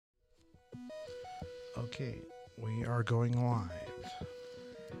Okay, we are going live.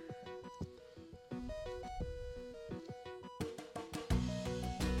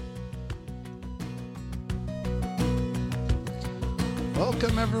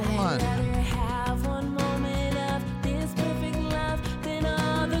 Welcome, everyone.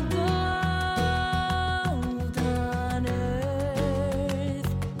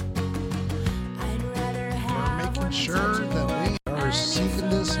 We're making sure that we are seeing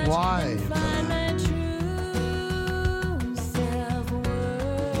this live.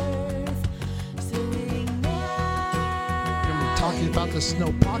 Talking about the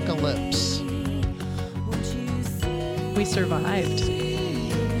Snowpacolypse. We survived.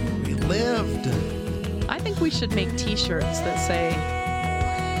 We lived. I think we should make t-shirts that say,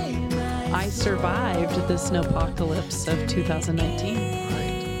 I survived the Snowpacolypse of 2019.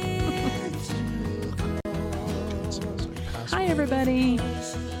 Hi, everybody.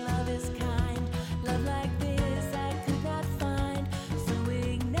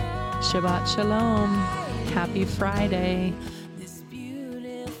 Shabbat Shalom. Happy Friday.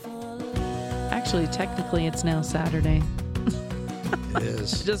 Actually, technically, it's now Saturday. It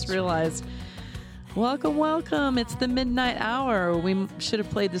is. I just realized. Welcome, welcome. It's the midnight hour. We should have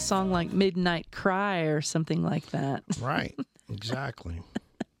played the song like Midnight Cry or something like that. Right. Exactly.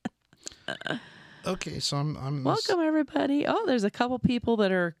 Okay, so I'm welcome, everybody. Oh, there's a couple people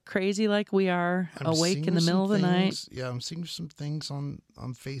that are crazy like we are, awake in the middle of the night. Yeah, I'm seeing some things on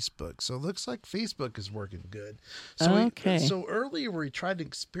Facebook. So it looks like Facebook is working good. So okay. So earlier we tried to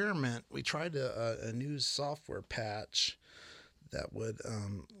experiment. We tried a new software patch that would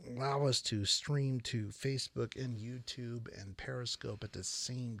allow us to stream to Facebook and YouTube and Periscope at the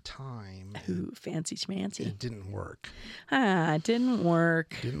same time. Ooh, fancy schmancy. It didn't work. It didn't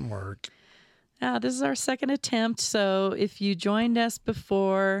work. Didn't work. This is our second attempt, so if you joined us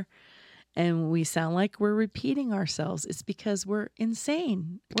before and we sound like we're repeating ourselves, it's because we're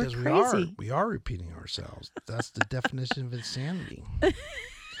insane. Because we're crazy. We are repeating ourselves. That's the definition of insanity.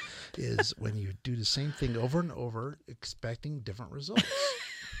 Is when you do the same thing over and over, expecting different results.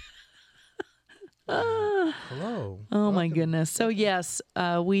 Hello. Oh, my goodness. So, yes,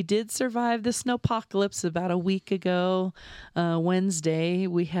 we did survive the Snowpacolypse about a week ago. Wednesday,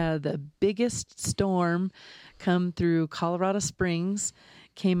 we had the biggest storm come through Colorado Springs,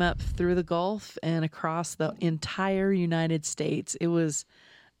 came up through the Gulf and across the entire United States. It was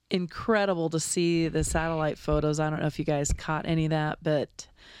incredible to see the satellite photos. I don't know if you guys caught any of that, but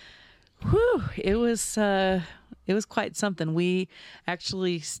whew, it was quite something. We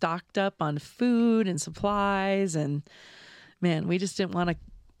actually stocked up on food and supplies, and man, we just didn't want to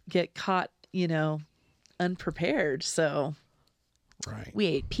get caught, unprepared. So right. We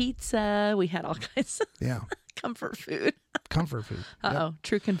ate pizza. We had all kinds of comfort food. Comfort food. Uh-oh,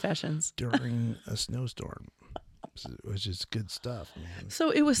 true confessions. During a snowstorm. It was just good stuff, man. So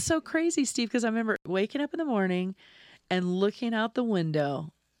it was so crazy, Steve, because I remember waking up in the morning and looking out the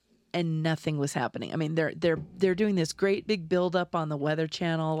window, and nothing was happening. I mean, they're doing this great big buildup on the Weather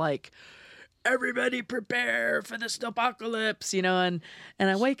Channel, like everybody prepare for the Snowpacolypse, and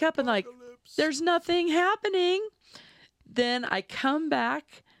I wake up and like there's nothing happening. Then I come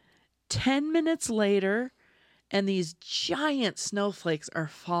back 10 minutes later, and these giant snowflakes are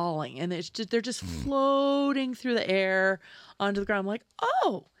falling, and they're just floating through the air onto the ground. I'm like,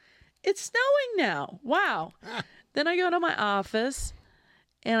 oh, it's snowing now. Wow. Then I go to my office.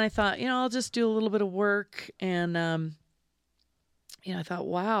 And I thought, I'll just do a little bit of work. And, I thought,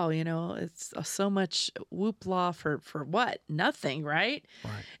 wow, it's so much whoopla for what? Nothing, right?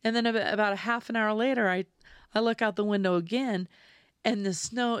 Right. And then about a half an hour later, I look out the window again, and the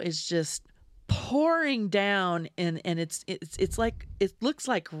snow is just pouring down, and it's like, it looks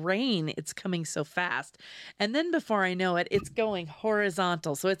like rain. It's coming so fast. And then before I know it, it's going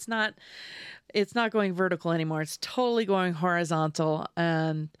horizontal. So it's not going vertical anymore. It's totally going horizontal.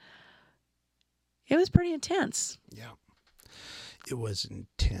 And it was pretty intense. Yeah. It was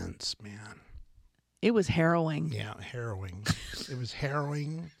intense, man. It was harrowing. Yeah, harrowing. It was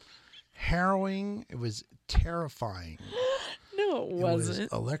harrowing. It was terrifying. No, it wasn't. It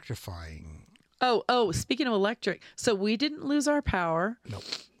was electrifying. Oh, speaking of electric. So we didn't lose our power. Nope.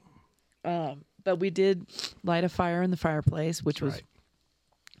 But we did light a fire in the fireplace, which was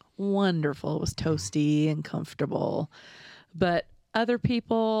wonderful. It was toasty and comfortable. But other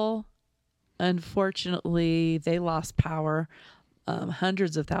people, unfortunately, they lost power.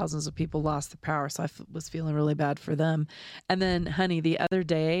 Hundreds of thousands of people lost the power, so I was feeling really bad for them. And then, honey, the other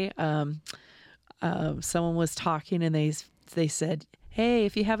day, someone was talking, and they said, hey,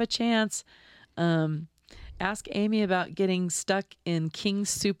 if you have a chance, and ask Amy about getting stuck in King's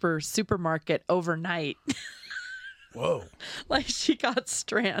supermarket overnight. Whoa. Like she got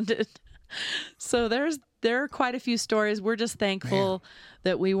stranded. So there are quite a few stories. We're just thankful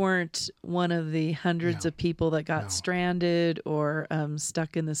that we weren't one of the hundreds of people that got stranded or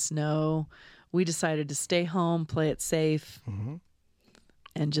stuck in the snow. We decided to stay home, play it safe,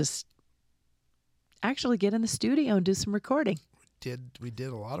 and just actually get in the studio and do some recording. We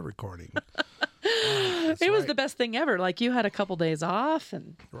did a lot of recording. It was the best thing ever. Like you had a couple days off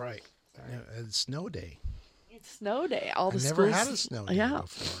and right. It's snow day. It's snow day. All the schools. I never had a snow day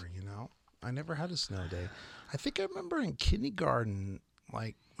before, you know. I never had a snow day. I think I remember in kindergarten,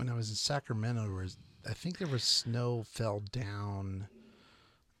 like when I was in Sacramento, I think there was snow fell down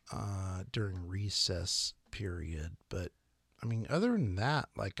during recess period. But I mean, other than that,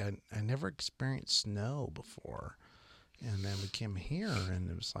 like I never experienced snow before. And then we came here and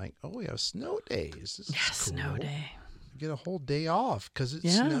it was like, oh, we have snow days. This is cool. Snow day. We get a whole day off because it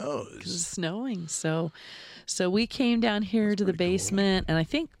snows. Because it's snowing. So we came down here to the basement and I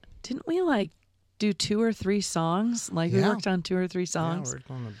think, didn't we like do 2 or 3 songs? Like we worked on 2 or 3 songs. Yeah, we worked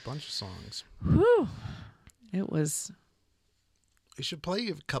on a bunch of songs. Whew. It was. We should play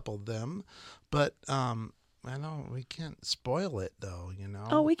a couple of them, but I know we can't spoil it though, you know.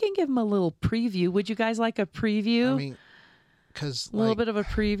 Oh, we can give them a little preview. Would you guys like a preview? I mean, because a little bit of a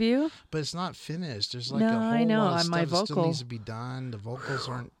preview, but it's not finished. There's like no, a whole I know. lot of stuff My that still vocal needs to be done. The vocals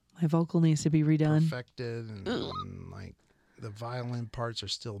aren't. My vocal needs to be redone. Perfected, and like the violin parts are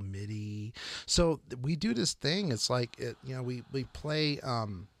still MIDI. So we do this thing. It's like it. You know, we play. I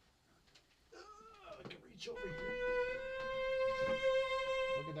can reach over here.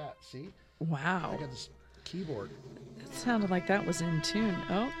 Look at that. See? Wow. I got this keyboard. It sounded like that was in tune.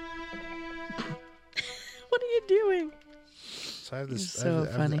 Oh. What are you doing? So I have this. So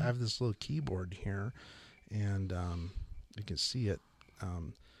funny. I have this little keyboard here, and you can see it.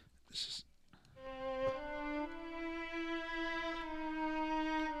 It's just.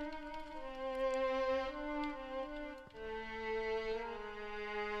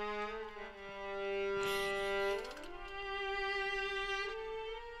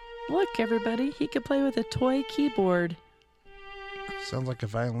 Look, everybody, he could play with a toy keyboard. Sounds like a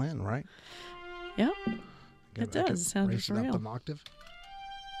violin, right? Yep. It does. It sounds real. real. Up an octave.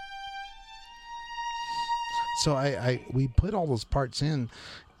 So we put all those parts in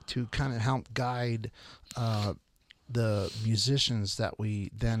to kind of help guide the musicians that we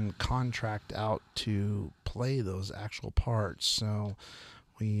then contract out to play those actual parts. So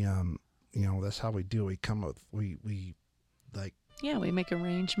we that's how we do. We come up we like. Yeah, we make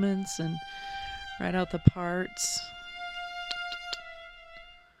arrangements and write out the parts.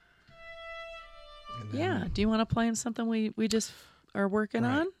 Yeah. Do you want to play him something we just are working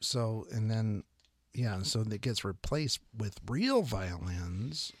on? So, and then, so it gets replaced with real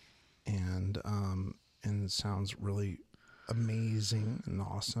violins and it sounds really amazing and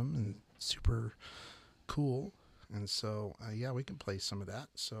awesome and super cool. And so, we can play some of that.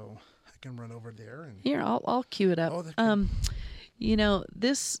 So I can run over there and here, I'll cue it up. You know,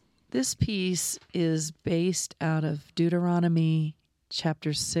 this piece is based out of Deuteronomy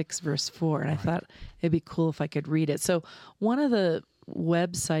chapter 6, verse 4. And I thought it'd be cool if I could read it. So one of the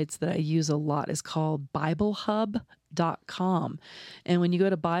websites that I use a lot is called BibleHub.com. And when you go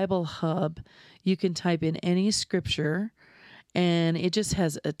to Bible Hub, you can type in any scripture and it just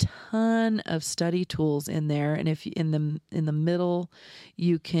has a ton of study tools in there. And if in the middle,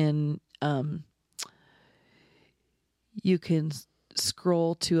 you can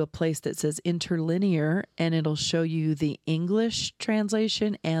scroll to a place that says interlinear and it'll show you the English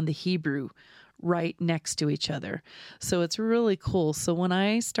translation and the Hebrew right next to each other. So it's really cool. So when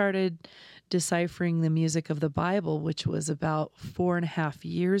I started deciphering the music of the Bible, which was about 4.5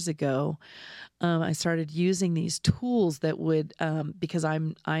 years ago, I started using these tools that would, because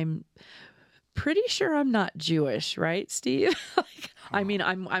I'm pretty sure I'm not Jewish, right, Steve?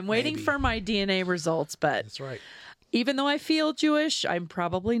 I'm waiting for my DNA results, but that's right. Even though I feel Jewish, I'm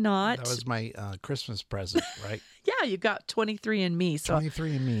probably not. That was my Christmas present, right? Yeah, you got 23andMe. So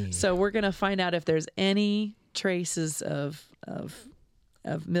 23andMe. So we're going to find out if there's any traces of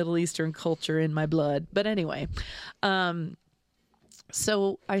Middle Eastern culture in my blood. But anyway,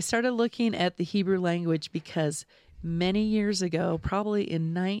 so I started looking at the Hebrew language because many years ago, probably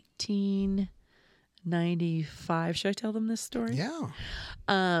in 1995, should I tell them this story? Yeah.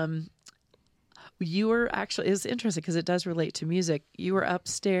 You were actually, it's interesting because it does relate to music. You were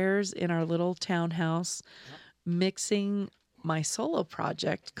upstairs in our little townhouse mixing my solo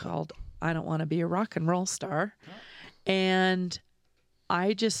project called I Don't Want to Be a Rock and Roll Star. And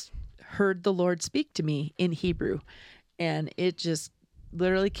I just heard the Lord speak to me in Hebrew. And it just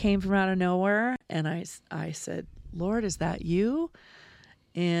literally came from out of nowhere. And I said, Lord, is that you?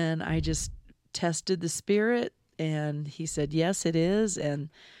 And I just tested the spirit, and he said, yes, it is. And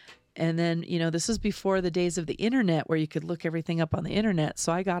then, this was before the days of the internet where you could look everything up on the internet.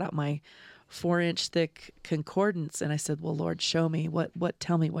 So I got out my 4-inch thick concordance and I said, well, Lord, show me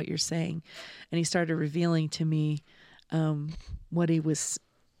tell me what you're saying. And he started revealing to me what he was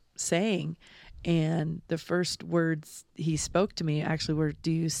saying. And the first words he spoke to me actually were,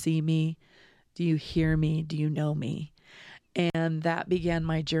 do you see me? Do you hear me? Do you know me? And that began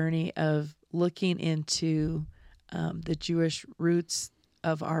my journey of looking into the Jewish roots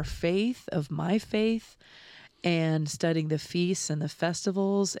of our faith, of my faith, and studying the feasts and the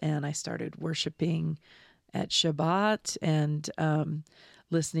festivals. And I started worshiping at Shabbat and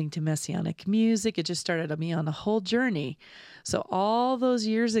listening to Messianic music. It just started me on a whole journey. So all those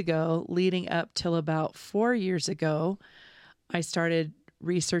years ago, leading up till about 4 years ago, I started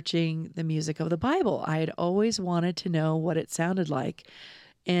researching the music of the Bible. I had always wanted to know what it sounded like.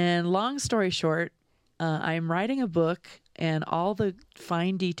 And long story short, I'm writing a book, and all the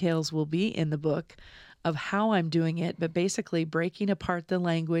fine details will be in the book of how I'm doing it, but basically breaking apart the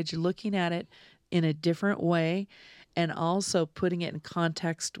language, looking at it in a different way, and also putting it in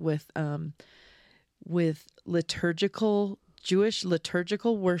context with Jewish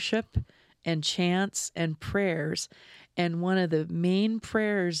liturgical worship and chants and prayers. And one of the main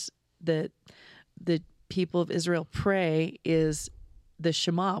prayers that the people of Israel pray is the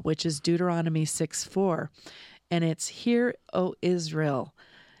Shema, which is Deuteronomy 6:4. And it's, Hear, O Israel,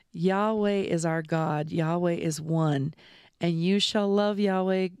 Yahweh is our God, Yahweh is one, and you shall love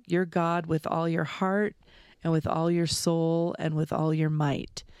Yahweh your God with all your heart and with all your soul and with all your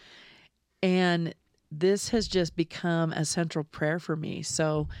might. And this has just become a central prayer for me.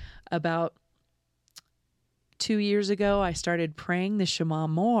 So about 2 years ago, I started praying the Shema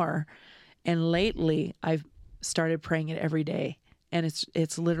more, and lately I've started praying it every day. And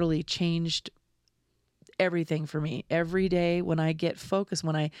it's literally changed everything for me. Every day when I get focused,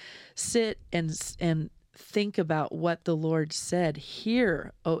 when I sit and think about what the Lord said,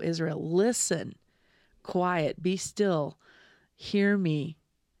 hear, O Israel, listen, quiet, be still, hear me.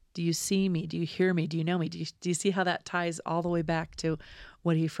 Do you see me? Do you hear me? Do you know me? Do you see how that ties all the way back to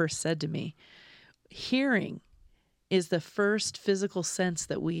what he first said to me? Hearing is the first physical sense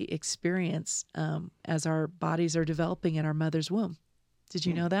that we experience as our bodies are developing in our mother's womb. Did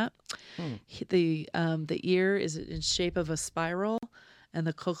you know that? The ear is in shape of a spiral, and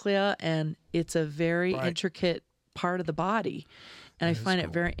the cochlea, and it's a very intricate part of the body. And I find it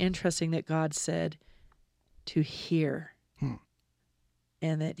very interesting that God said to hear,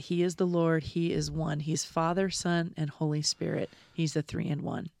 and that he is the Lord, he is one. He's Father, Son, and Holy Spirit. He's the 3 in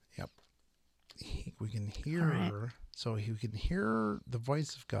 1. Yep. We can hear, so you can hear the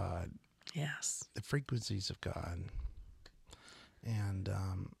voice of God. Yes. The frequencies of God. And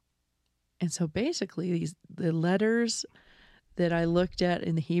so basically the letters that I looked at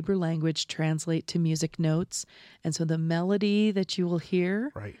in the Hebrew language translate to music notes. And so the melody that you will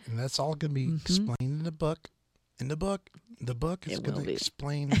hear. Right. And that's all going to be explained in the book. The book is going to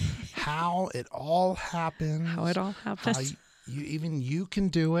explain how it all happens. How it all happens. How you can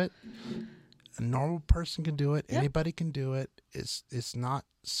do it. A normal person can do it. Yep. Anybody can do it. It's not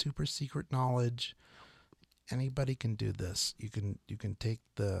super secret knowledge. Anybody can do this. You can take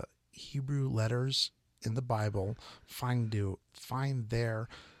the Hebrew letters in the Bible, find their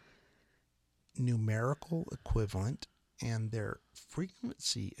numerical equivalent and their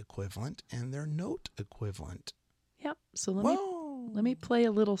frequency equivalent and their note equivalent. Yep. So let me play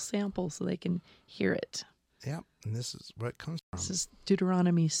a little sample so they can hear it. Yep. And this is what it comes from. This is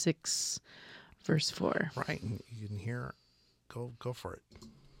Deuteronomy 6, verse 4. Right. And you can hear, go for it.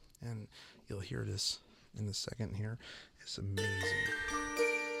 And you'll hear this in a second here. It's amazing.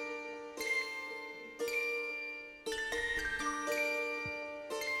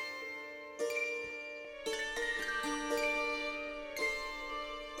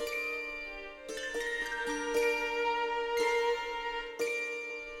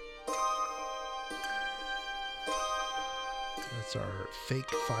 That's our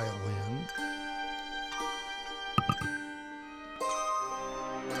fake violin.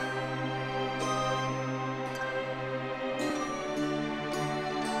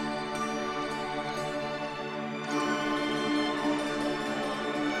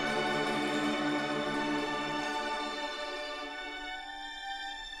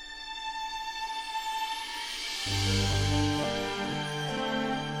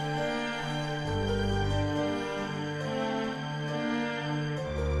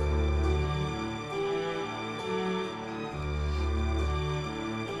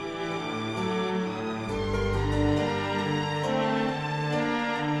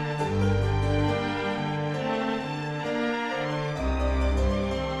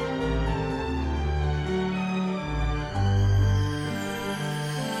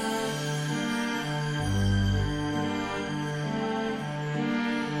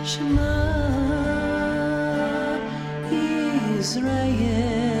 Shema Israel,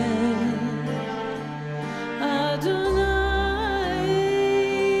 Adonai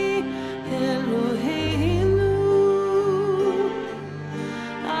Eloheinu,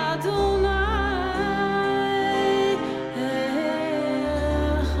 Adonai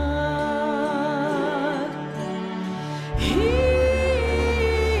Echad. Hear,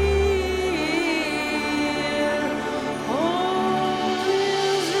 O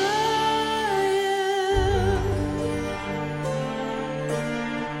Israel.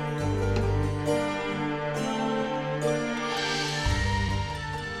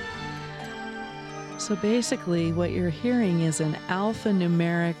 So basically, what you're hearing is an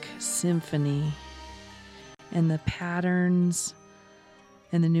alphanumeric symphony, and the patterns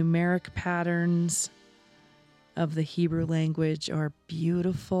and the numeric patterns of the Hebrew language are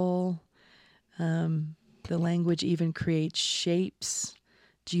beautiful. The language even creates shapes,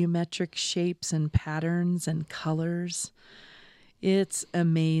 geometric shapes and patterns and colors. It's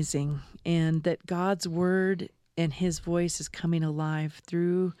amazing. And that God's word and his voice is coming alive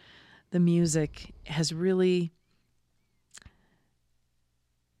through the music has really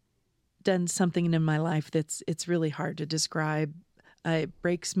done something in my life it's really hard to describe. It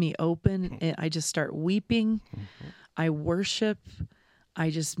breaks me open, and I just start weeping. I worship.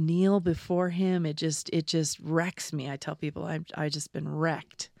 I just kneel before him. It just wrecks me. I tell people I just been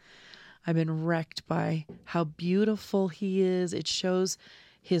wrecked. I've been wrecked by how beautiful he is. It shows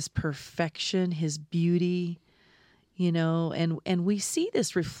his perfection, his beauty, and we see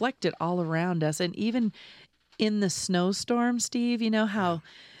this reflected all around us. And even in the snowstorm, Steve, how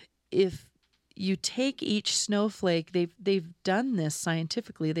if you take each snowflake, they've done this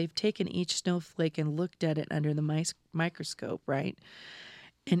scientifically. They've taken each snowflake and looked at it under the microscope, right?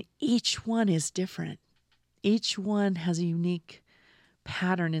 And each one is different. Each one has a unique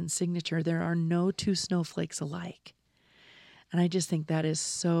pattern and signature. There are no two snowflakes alike. And I just think that is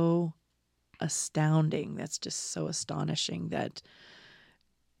so astounding. That's just so astonishing that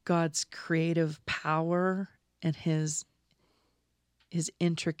God's creative power and his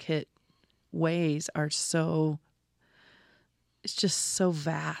intricate ways are it's just so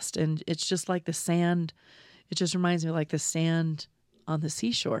vast. And it's just like the sand. It just reminds me of like the sand on the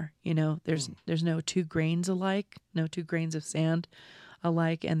seashore. There's no two grains alike, no two grains of sand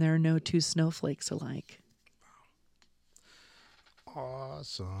alike, and there are no two snowflakes alike.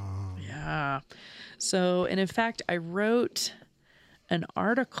 Awesome. Yeah. So, and in fact, I wrote an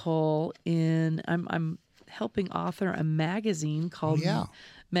article I'm helping author a magazine called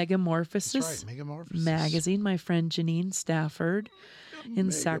Megamorphosis. That's right, Megamorphosis magazine. My friend Janine Stafford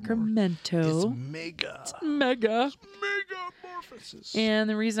in Sacramento. It's mega. It's mega. It's Megamorphosis. And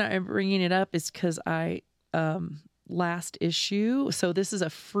the reason I'm bringing it up is because I last issue. So this is a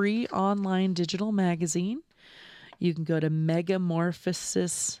free online digital magazine. You can go to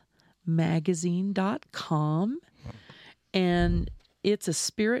megamorphosismagazine.com, and it's a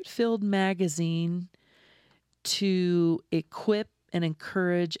spirit-filled magazine to equip and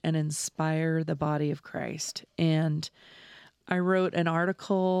encourage and inspire the body of Christ. And I wrote an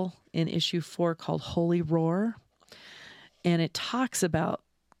article in issue 4 called Holy Roar, and it talks about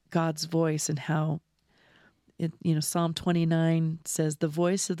God's voice and how Psalm 29 says, "The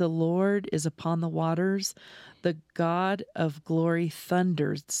voice of the Lord is upon the waters. The God of glory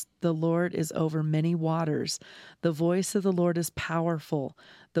thunders. The Lord is over many waters. The voice of the Lord is powerful.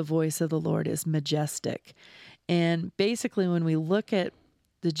 The voice of the Lord is majestic." And basically, when we look at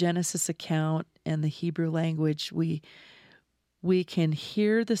the Genesis account and the Hebrew language, we can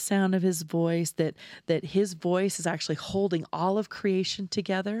hear the sound of his voice, that his voice is actually holding all of creation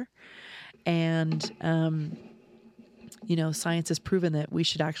together. And, science has proven that we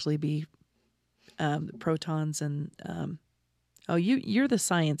should actually be protons and, you're the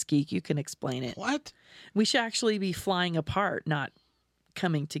science geek. You can explain it. What? We should actually be flying apart, not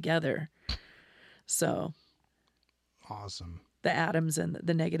coming together. So Awesome. the atoms and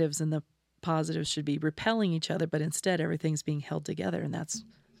the negatives and the positives should be repelling each other, but instead everything's being held together, and that's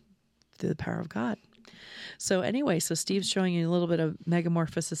through the power of God. So anyway, Steve's showing you a little bit of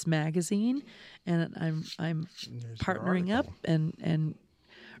Megamorphosis magazine, and I'm partnering up and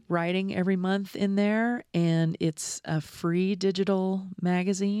writing every month in there, and it's a free digital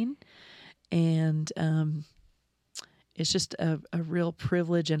magazine, and it's just a real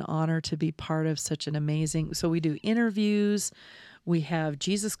privilege and honor to be part of such an amazing. So we do interviews, we have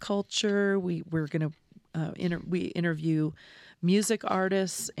Jesus culture, we're gonna we interview music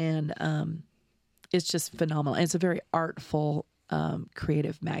artists, and it's just phenomenal. And it's a very artful,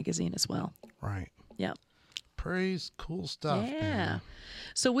 creative magazine as well. Right. Yeah. Praise, cool stuff. Yeah. Man.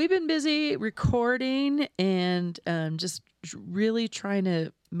 So we've been busy recording and just really trying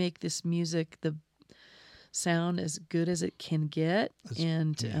to make this music, the sound, as good as it can get.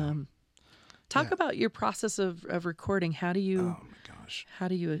 Talk about your process of recording. How do you? Oh my gosh. How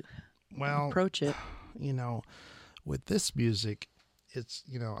do you approach it? You know, with this music, it's,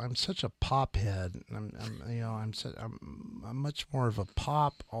 you know, I'm such a pop head. I'm much more of a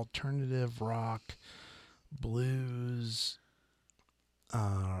pop, alternative rock, blues,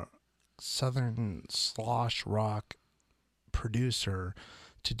 southern slosh rock producer.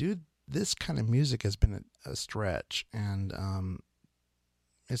 To do this kind of music has been a stretch, and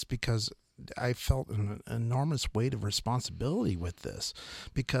it's because I felt an enormous weight of responsibility with this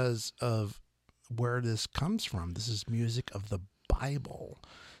because of where this comes from. This is music of the Bible,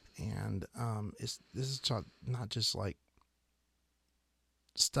 and this is not just like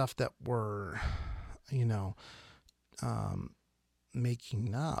stuff that we're, you know,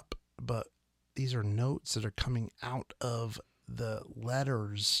 making up, but these are notes that are coming out of the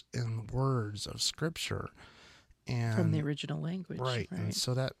letters and words of Scripture, and from the original language, right? And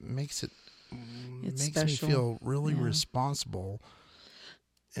so that makes me special. feel really responsible.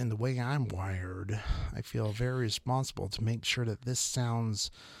 And the way I'm wired, I feel very responsible to make sure that this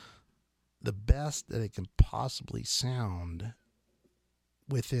sounds the best that it can possibly sound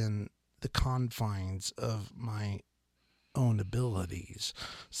within the confines of my own abilities.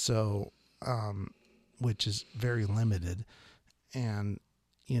 So, which is very limited. And,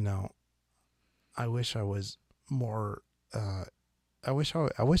 you know, I wish I was more, I wish I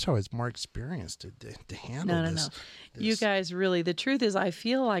was more experienced to handle this. No. You guys really, the truth is, I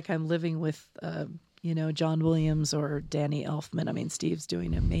feel like I'm living with, you know, John Williams or Danny Elfman. I mean, Steve's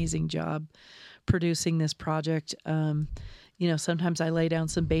doing an amazing job producing this project. You know, sometimes I lay down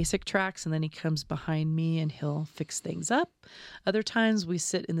some basic tracks and then he comes behind me and he'll fix things up. Other times we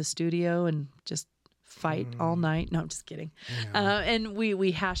sit in the studio and just fight all night. No, I'm just kidding. Yeah. And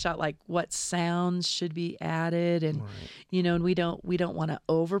we hash out like what sounds should be added, and you know, and we don't want to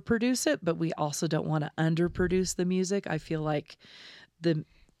overproduce it, but we also don't want to underproduce the music. I feel like the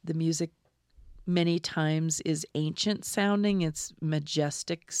music many times is ancient sounding, it's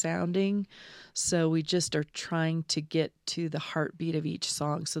majestic sounding. So we just are trying to get to the heartbeat of each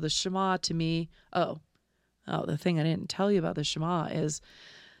song. So the Shema to me, the thing I didn't tell you about the Shema is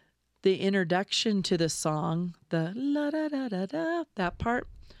the introduction to the song, the la da da da da, that part.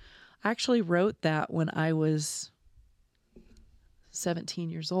 I actually wrote that when I was 17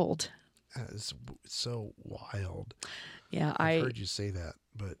 years old. It's so wild. Yeah, I've heard you say that,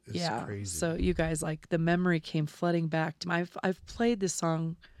 but it's crazy. So you guys, like, the memory came flooding back to me. I've played this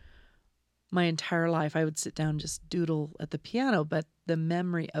song my entire life. I would sit down and just doodle at the piano, but the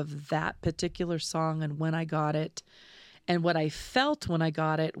memory of that particular song and when I got it, and what I felt when I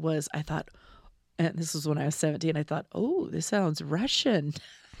got it was, I thought, and this was when I was 17, I thought, oh, this sounds Russian.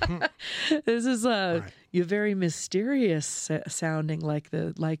 This is you very mysterious sounding,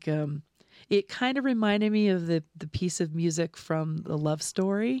 it kind of reminded me of the piece of music from The Love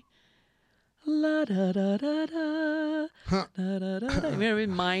Story. La da da da da, da da da. Very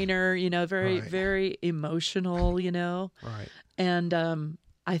minor, you know, very emotional, you know. Right. And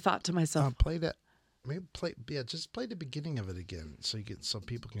I thought to myself, play that. Maybe just play the beginning of it again, so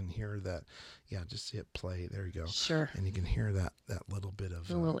people can hear that. Yeah, just hit play. There you go. Sure. And you can hear that little bit of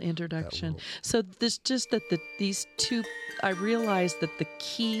a little introduction. So this just that these two, I realized that the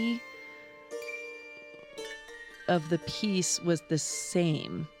key of the piece was the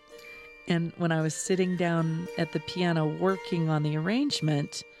same. And when I was sitting down at the piano working on the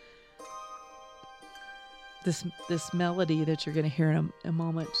arrangement, this melody that you're going to hear in a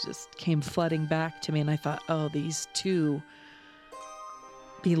moment just came flooding back to me, and I thought, oh, these two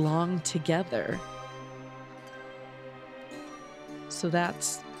belong together. So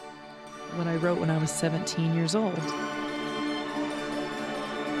that's what I wrote when I was 17 years old.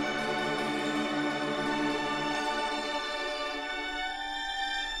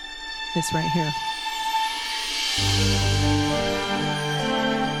 This right here.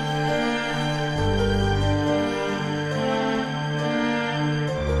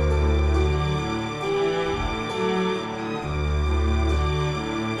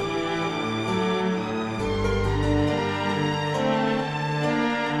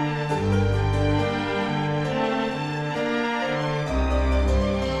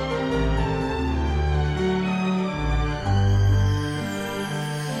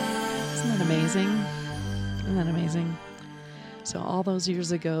 Isn't that amazing? So all those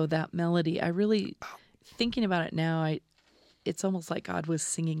years ago, that melody, I really, thinking about it now, it's almost like God was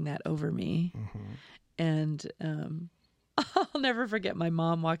singing that over me. Mm-hmm. And I'll never forget my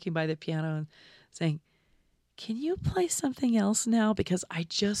mom walking by the piano and saying, "Can you play something else now?" Because I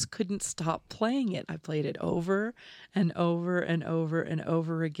just couldn't stop playing it. I played it over and over and over and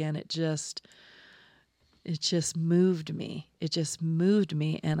over again. It just moved me. It just moved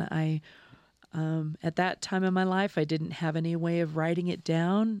me. And I, at that time in my life, I didn't have any way of writing it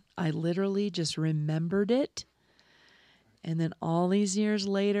down. I literally just remembered it. And then all these years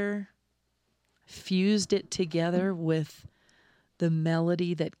later, fused it together with the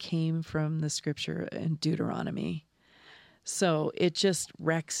melody that came from the scripture in Deuteronomy. So it just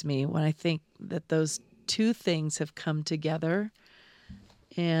wrecks me when I think that those two things have come together,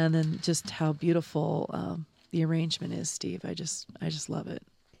 and then just how beautiful the arrangement is, Steve. I just love it.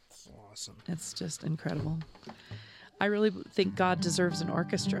 It's awesome. It's just incredible. I really think God deserves an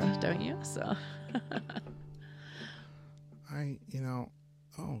orchestra, don't you? So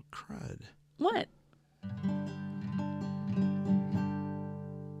oh, crud. What?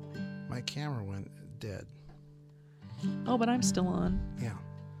 My camera went dead. Oh, but I'm still on. Yeah.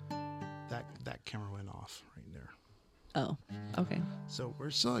 That camera went off right there. Oh, okay. So we're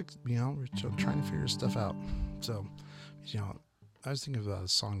still, we're still trying to figure stuff out. So, I was thinking about a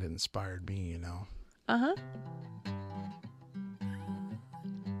song that inspired me, Uh-huh.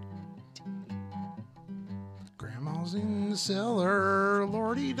 Grandma's in the cellar,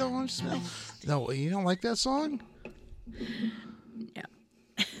 Lordy, don't smell. No, you don't like that song? Yeah.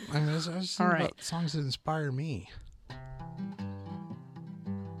 I was thinking about songs that inspire me.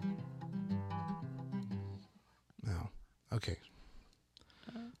 No. Okay.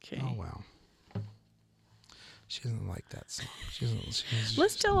 Okay. Oh, wow. She doesn't like that song.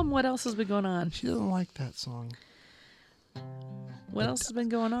 Let's tell them what else has been going on. She doesn't like that song. What else has been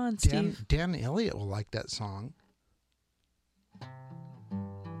going on, Steve? Dan Elliott will like that song.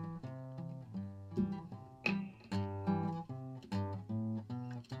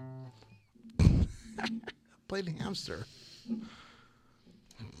 Played hamster.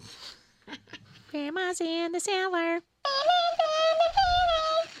 Grandma's in the cellar.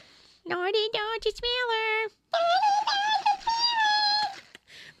 Lordy, don't you smell her?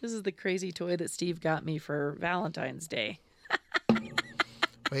 This is the crazy toy that Steve got me for Valentine's Day.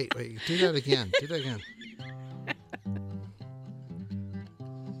 Wait. Do that again.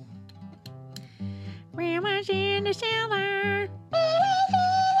 Grandma's in the cellar.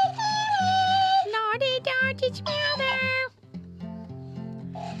 Lordy, don't you smell her?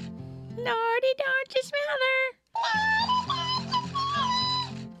 Lordy, don't you smell her?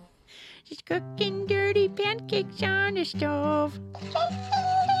 She's cooking dirty pancakes on the stove.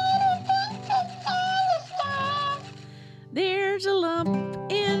 There's a lump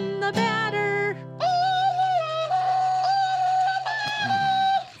in the batter.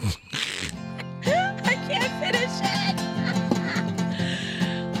 I can't finish it.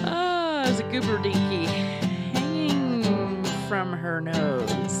 Oh, there's a goober dinky hanging from her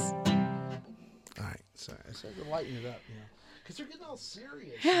nose. All right. So I said to lighten it up, because they're getting all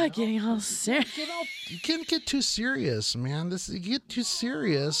serious. Yeah, getting all serious. You can't get too serious, man. You get too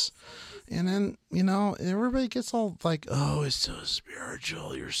serious, and then everybody gets all like, "Oh, it's so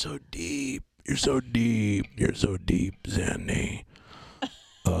spiritual. You're so deep. You're so deep. You're so deep, Zanny.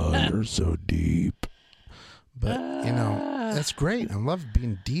 Oh, you're so deep." But that's great. I love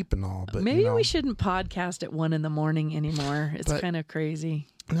being deep and all. But maybe we shouldn't podcast at 1 a.m. anymore. It's kind of crazy.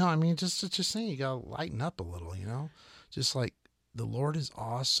 No, I mean just saying, you gotta lighten up a little. Just like the Lord is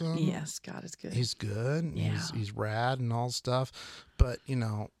awesome. Yes, God is good. He's good. Yeah. He's rad and all stuff. But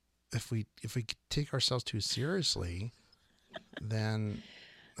if we take ourselves too seriously, then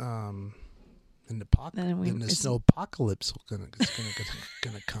the snowpacolypse is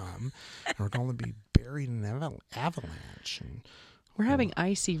gonna come, and we're gonna be buried in an avalanche. And we're having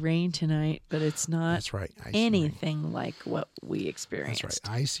icy rain tonight, but it's not that's right, anything like what we experienced. That's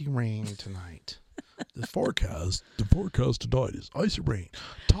right, icy rain tonight. The forecast tonight is icy rain.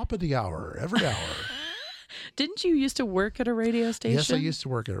 Top of the hour, every hour. Didn't you used to work at a radio station? Yes, I used to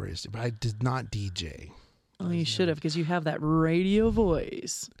work at a radio station, but I did not DJ. Oh, you should have, because you have that radio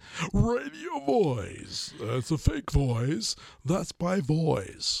voice. Radio voice. That's a fake voice. That's my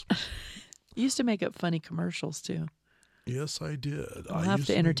voice. You used to make up funny commercials, too. Yes, I did. I'll have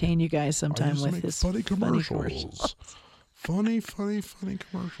to entertain you guys sometime with his funny commercials. Funny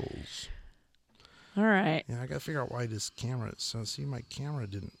commercials. All right. Yeah, I got to figure out why this camera... So, see, my camera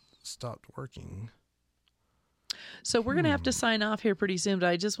didn't stop working. So we're going to have to sign off here pretty soon, but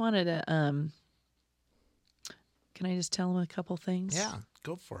I just wanted to... Can I just tell them a couple things? Yeah,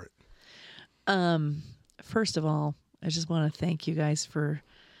 go for it. First of all, I just want to thank you guys for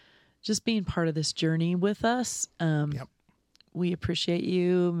just being part of this journey with us. Yep. We appreciate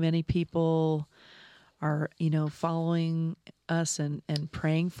you. Many people are, following us and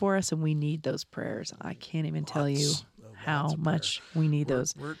praying for us, and we need those prayers. I can't even tell you Lots how of much we need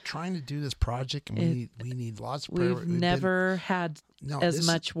those. We're trying to do this project, and we need lots of prayer. We've never had as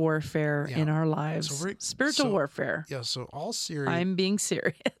much warfare in our lives. So Spiritual warfare. Yeah, so all serious. I'm being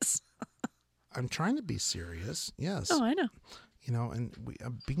serious. I'm trying to be serious. Yes. Oh, I know. And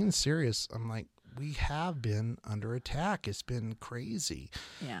being serious, I'm like, we have been under attack. It's been crazy.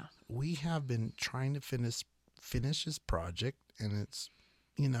 Yeah. We have been trying to finish this project, and it's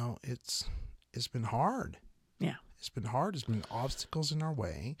been hard. Yeah. It's been hard. There's been obstacles in our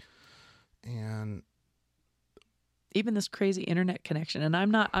way, and even this crazy internet connection. And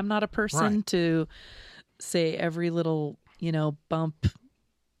I'm not a person Right. to say every little, bump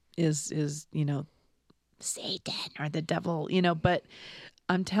is Satan or the devil, but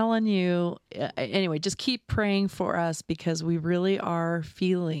I'm telling you, anyway, just keep praying for us, because we really are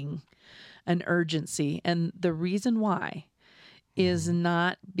feeling an urgency. And the reason why is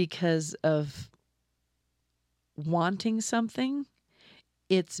not because of wanting something.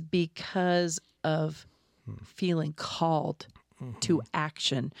 It's because of feeling called to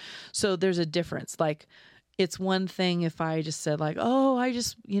action. So there's a difference. Like, it's one thing if I just said like, oh, I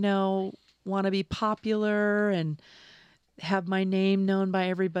just, want to be popular and have my name known by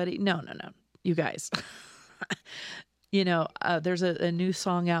everybody. No, you guys. There's a new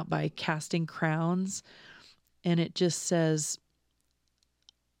song out by Casting Crowns, and it just says,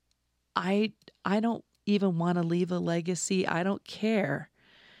 I don't even want to leave a legacy. I don't care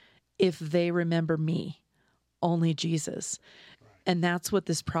if they remember me, only Jesus. Right. And that's what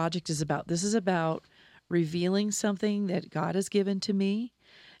this project is about. This is about revealing something that God has given to me.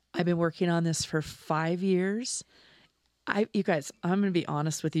 I've been working on this for 5 years. You guys, I'm going to be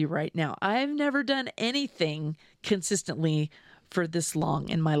honest with you right now. I've never done anything consistently for this long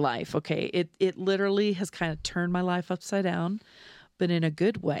in my life. Okay. It literally has kind of turned my life upside down, but in a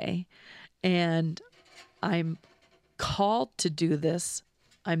good way. And I'm called to do this.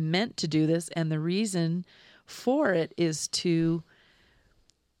 I'm meant to do this. And the reason for it is to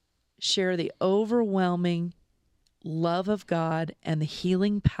share the overwhelming love of God and the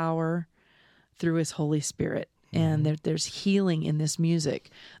healing power through His Holy Spirit. And there's healing in this music,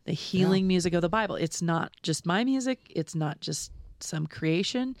 the healing music of the Bible. It's not just my music. It's not just some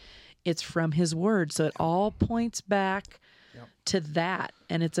creation. It's from His Word. So it all points back to that.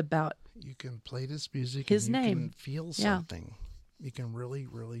 And it's about you can play this music, His and you name. can feel something. You can really,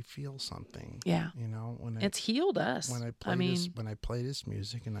 really feel something. Yeah. When it's healed us. When I play this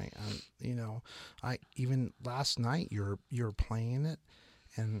music, and I even last night you're playing it,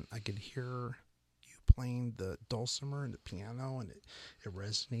 and I could hear you playing the dulcimer and the piano, and it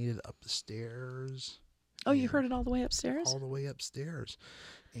resonated up the stairs. Oh, you heard it all the way upstairs? All the way upstairs.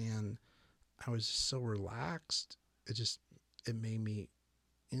 And I was just so relaxed. It made me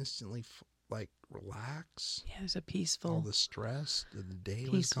instantly relax. Yeah, it was a peaceful, all the stress of the day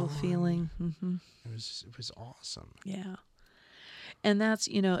peaceful was gone. Feeling. Mm-hmm. It was awesome. Yeah. And that's,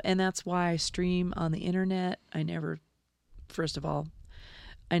 that's why I stream on the internet. First of all,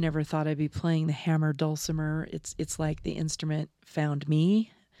 I never thought I'd be playing the hammer dulcimer. It's like the instrument found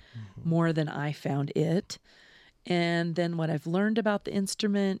me more than I found it. And then what I've learned about the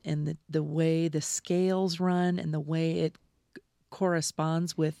instrument and the way the scales run and the way it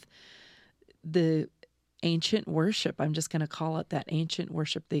corresponds with the ancient worship. I'm just going to call it that ancient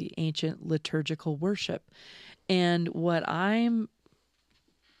worship, the ancient liturgical worship. And what I'm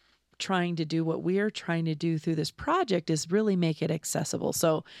trying to do, what we are trying to do through this project is really make it accessible.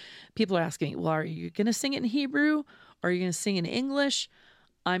 So people are asking me, well, are you going to sing it in Hebrew or are you going to sing in English?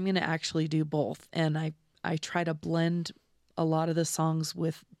 I'm going to actually do both. And I try to blend a lot of the songs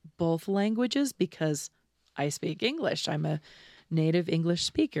with both languages because I speak English. I'm a native English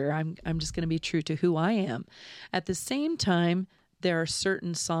speaker. I'm just going to be true to who I am. At the same time, there are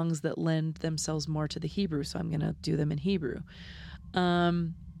certain songs that lend themselves more to the Hebrew, so I'm going to do them in Hebrew.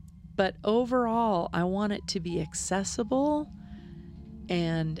 But overall, I want it to be accessible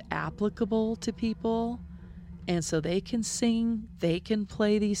and applicable to people, and so they can sing, they can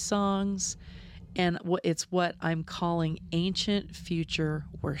play these songs, and it's what I'm calling ancient future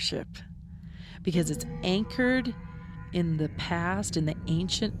worship, because it's anchored in the past, in the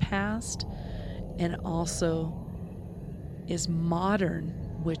ancient past, and also is modern,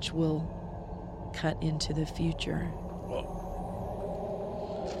 which will cut into the future. Yeah.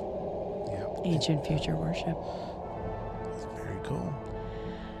 Ancient future worship. It's very cool.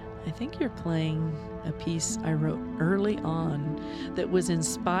 I think you're playing a piece I wrote early on that was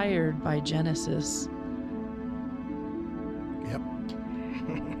inspired by Genesis. Yep.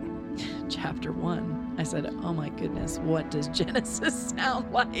 Chapter 1. I said, oh my goodness, what does Genesis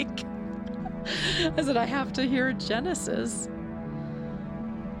sound like? I said, I have to hear Genesis.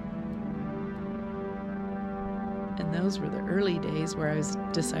 And those were the early days where I was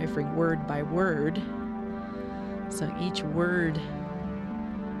deciphering word by word. So each word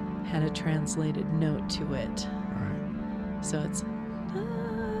had a translated note to it. Right. So it's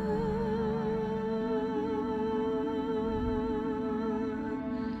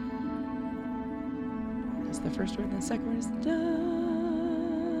that's the first word, and the second word is da.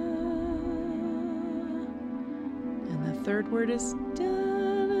 And the third word is da.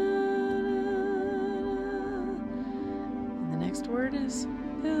 And the next word is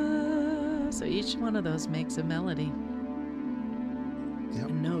da. So each one of those makes a melody. Yep.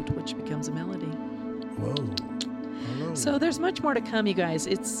 A note, which becomes a melody. Whoa. Hello. So there's much more to come, you guys.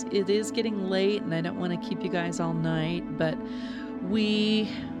 It is getting late, and I don't want to keep you guys all night, but we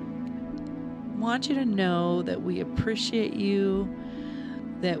want you to know that we appreciate you,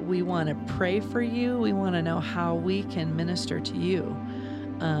 that we want to pray for you. We want to know how we can minister to you,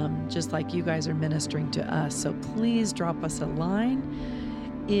 just like you guys are ministering to us. So please drop us a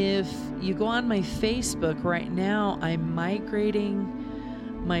line. If you go on my Facebook right now, I'm migrating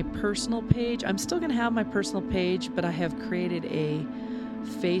my personal page. I'm still going to have my personal page, but I have created a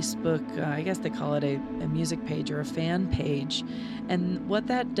Facebook, I guess they call it a music page or a fan page. And what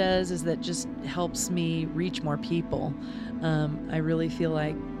that does is that just helps me reach more people. I really feel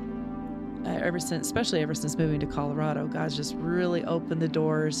like especially ever since moving to Colorado, God's just really opened the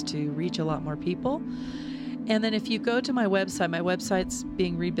doors to reach a lot more people. And then if you go to my website's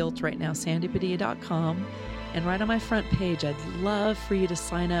being rebuilt right now, sandypadilla.com. And right on my front page, I'd love for you to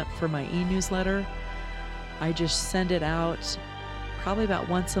sign up for my e-newsletter. I just send it out probably about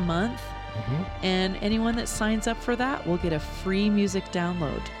once a month. Mm-hmm. And anyone that signs up for that will get a free music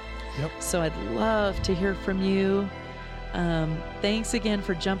download. Yep. So I'd love to hear from you. Thanks again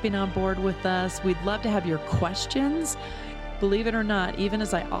for jumping on board with us. We'd love to have your questions. Believe it or not, even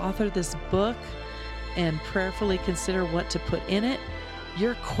as I author this book and prayerfully consider what to put in it,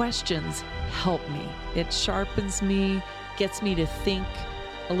 your questions help me. It sharpens me, gets me to think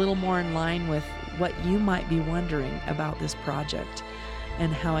a little more in line with what you might be wondering about this project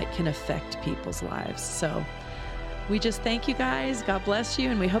and how it can affect people's lives. So we just thank you guys. God bless you.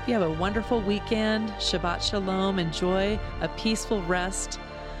 And we hope you have a wonderful weekend. Shabbat Shalom. Enjoy a peaceful rest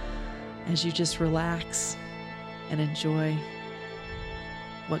as you just relax and enjoy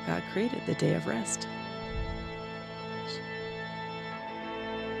what God created, the day of rest.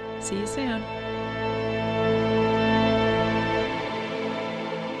 See you soon.